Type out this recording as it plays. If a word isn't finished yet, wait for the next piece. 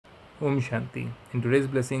Om Shanti. In today's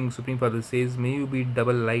blessing, Supreme Father says, may you be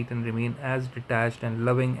double light and remain as detached and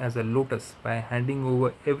loving as a lotus by handing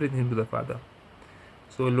over everything to the Father.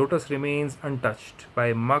 So lotus remains untouched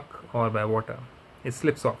by muck or by water. It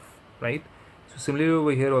slips off, right? So similarly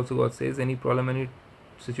over here also God says, any problem, any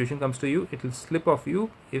situation comes to you, it will slip off you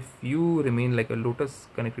if you remain like a lotus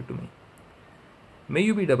connected to me. May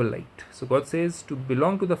you be double light. So God says to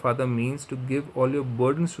belong to the Father means to give all your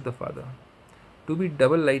burdens to the Father. To be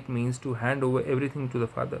double light means to hand over everything to the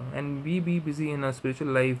Father, and we be busy in our spiritual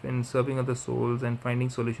life in serving other souls and finding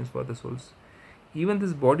solutions for other souls. Even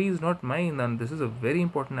this body is not mine, and this is a very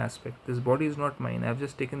important aspect. This body is not mine. I've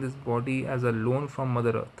just taken this body as a loan from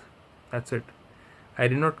Mother Earth. That's it. I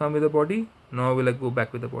did not come with a body, nor will I go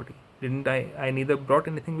back with the body. Didn't I neither brought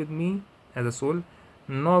anything with me as a soul,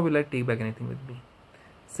 nor will I take back anything with me.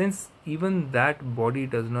 Since even that body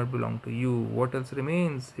does not belong to you, what else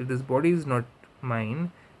remains? If this body is not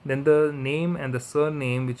mine, then the name and the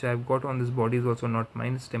surname which I've got on this body is also not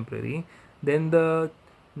mine, it's temporary. Then the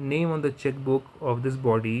name on the checkbook of this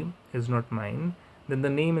body is not mine. Then the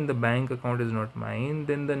name in the bank account is not mine.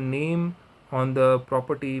 Then the name on the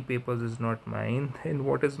property papers is not mine. Then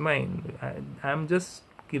what is mine? I'm just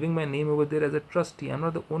giving my name over there as a trustee. I'm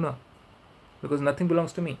not the owner, because nothing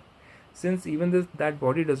belongs to me. Since even that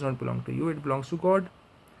body does not belong to you, it belongs to God.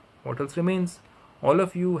 What else remains? All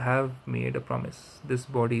of you have made a promise. This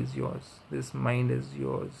body is yours, this mind is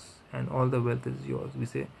yours, and all the wealth is yours. We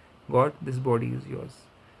say, God, this body is yours.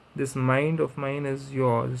 This mind of mine is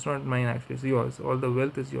yours. It's not mine actually, it's yours. All the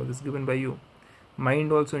wealth is yours, it's given by you.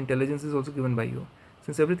 Mind also, intelligence is also given by you.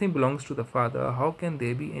 Since everything belongs to the Father, how can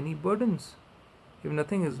there be any burdens? If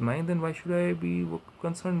nothing is mine, then why should I be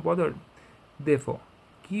concerned, bothered? Therefore,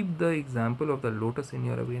 keep the example of the lotus in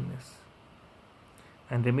your awareness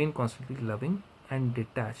and remain constantly loving and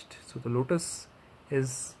detached. So the lotus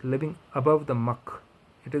is living above the muck.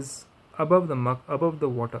 It is above the muck, above the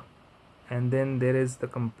water. And then there is the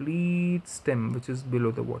complete stem which is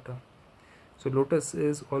below the water. So lotus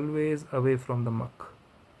is always away from the muck.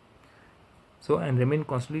 So and remain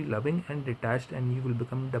constantly loving and detached, and you will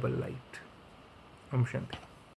become double light. Om Shanti.